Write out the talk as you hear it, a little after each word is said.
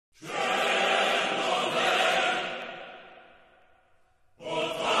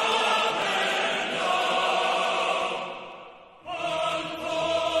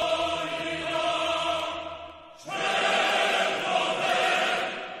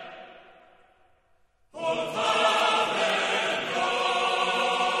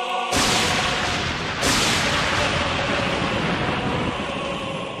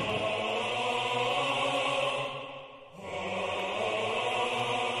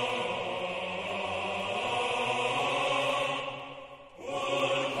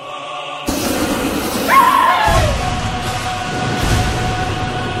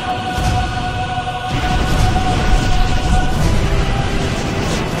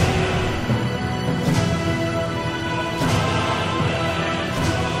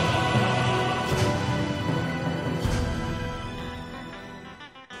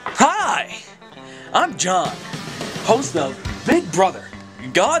I'm John, host of Big Brother,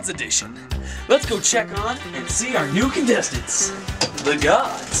 Gods Edition. Let's go check on and see our new contestants, the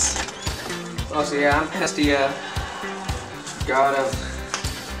gods. Oh, so yeah, I'm Hestia, god of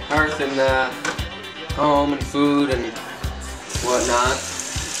earth and home and food and whatnot.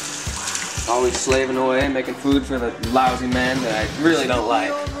 Always slaving away, making food for the lousy men that I really don't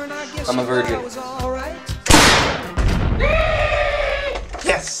like. I'm a virgin.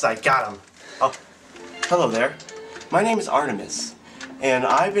 Yes, I got him. Oh, hello there. My name is Artimus, and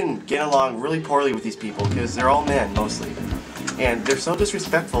I've been getting along really poorly with these people because they're all men, mostly. And they're so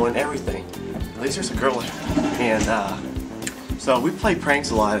disrespectful and everything. At least there's a girl. And, so we play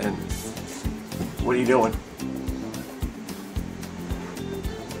pranks a lot, and what are you doing?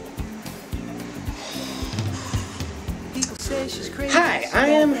 Hi, I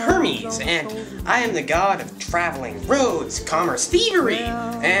am Hermes, and I am the god of traveling, roads, commerce, thievery,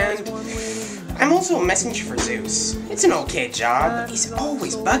 and I'm also a messenger for Zeus. It's an okay job, but he's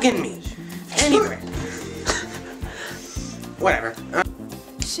always bugging me. Anyway, whatever.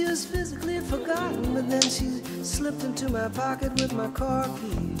 She was physically forgotten, but then she slipped into my pocket with my car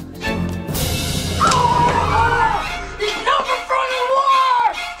keys.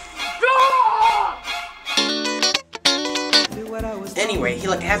 Anyway, he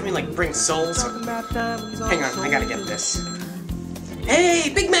has me bring souls. Hang on, I gotta get this. Hey,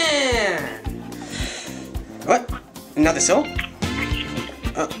 big man! What? Another soul?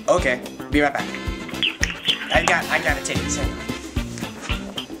 Okay. Be right back. I gotta take this. Hang on.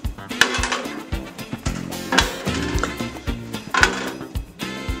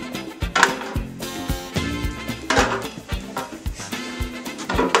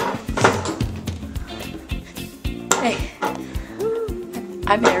 Hey,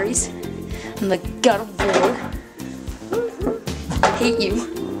 I'm Ares. I'm the god of war. I hate you.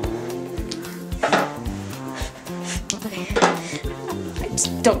 I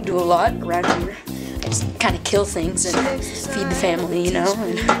just don't do a lot around here. I just kind of kill things and feed the family, you know,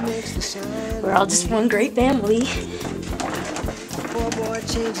 and we're all just one great family.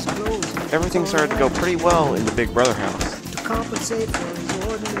 Everything started to go pretty well in the Big Brother house. To compensate for his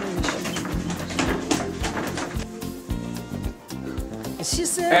ordination.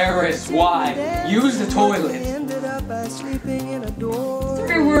 Eris, why? Use the toilet.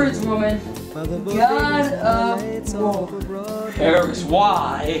 3 words, woman. God of war. Eris,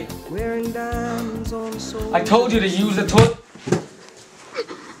 why? I told you to use the toilet.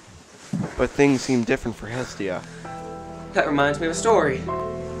 But things seemed different for Hestia. That reminds me of a story.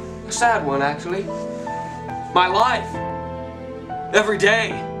 A sad one, actually. My life. Every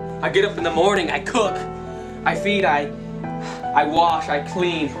day. I get up in the morning, I cook, I feed, I wash, I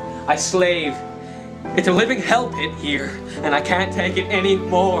clean, I slave. It's a living hell pit here, and I can't take it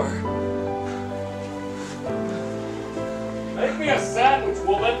anymore. Make me a sandwich,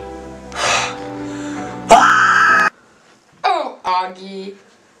 woman. Oh, Augie.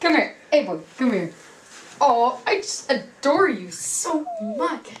 Come here. Hey, boy, come here. Oh, I just adore you so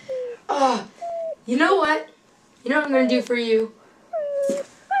much. You know what? You know what I'm gonna do for you?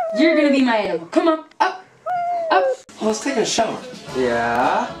 You're gonna be my animal. Come on, up, up. Well, let's take a shower.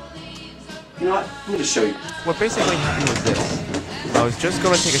 Yeah? You know what? Let me just show you. What basically happened was this. I was just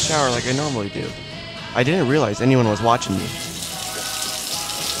going to take a shower like I normally do. I didn't realize anyone was watching me.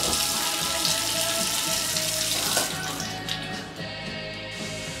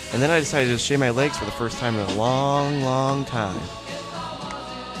 And then I decided to shave my legs for the first time in a long, long time.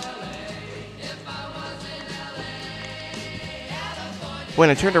 When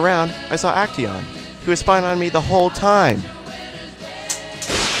I turned around, I saw Actaeon, who was spying on me the whole time.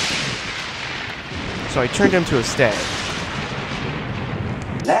 So I turned him to a stag.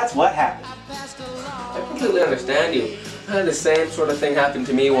 That's what happened. I completely understand you. I had the same sort of thing happen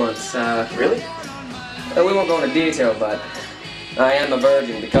to me once. Really? We won't go into detail, but I am a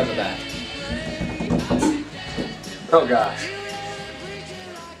virgin because of that. Oh gosh.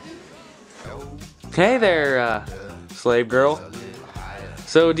 Hey there, slave girl.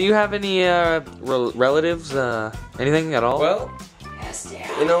 So, do you have any relatives? Anything at all? Well,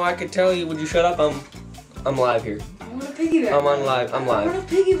 you know, I could tell you. Would you shut up? I'm live here. I want a piggyback. I'm on live. I'm live. I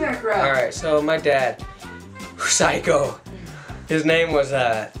want a piggyback ride. All right. So my dad, psycho. His name was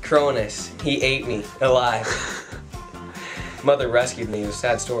Cronus. He ate me alive. Mother rescued me. It was a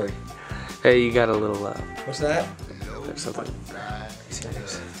sad story. Hey, you got a little. What's that? There's something.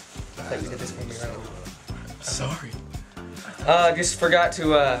 Serious. I thought you did this for me, right? Sorry. Just forgot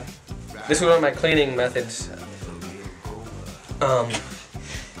to. This was one of my cleaning methods. Could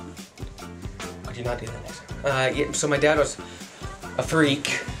you not do that next time? Yeah, so my dad was a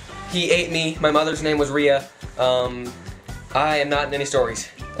freak. He ate me. My mother's name was Rhea. I am not in any stories.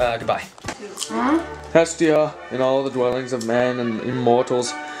 Goodbye. Hestia, in all the dwellings of men and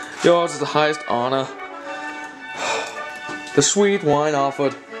immortals, yours is the highest honor. The sweet wine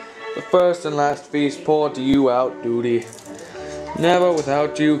offered, the first and last feast poured to you out duty. Never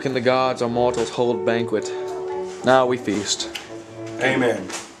without you can the gods or mortals hold banquet. Now we feast. Amen.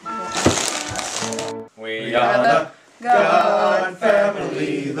 We are the God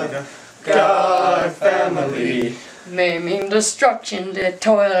family, the God family. Maiming destruction to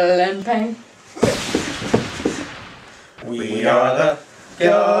toil and pain. We are the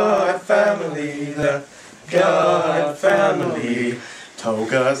God family, the God family.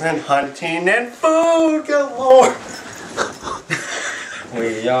 Togas and hunting and food galore.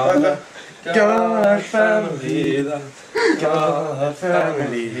 We are the God family, the God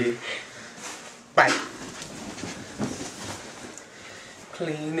family. Bye.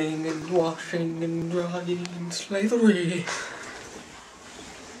 cleaning and washing and drying and slavery.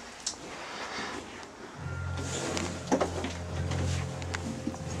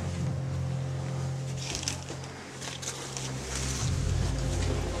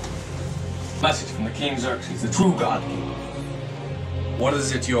 Message from the King Xerxes, the true God King. What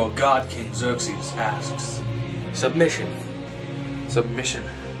is it your God King Xerxes asks? Submission. Submission.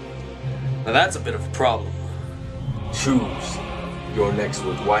 Now that's a bit of a problem. Choose your next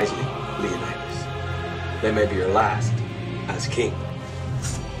words wisely, Leonidas. They may be your last as king.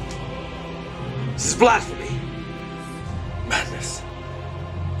 This is blasphemy. Madness.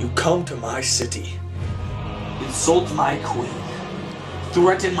 You come to my city, insult my queen,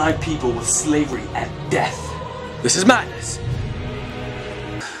 threaten my people with slavery and death. This is madness.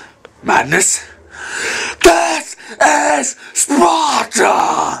 Madness? This is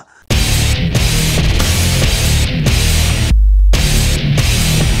Sparta!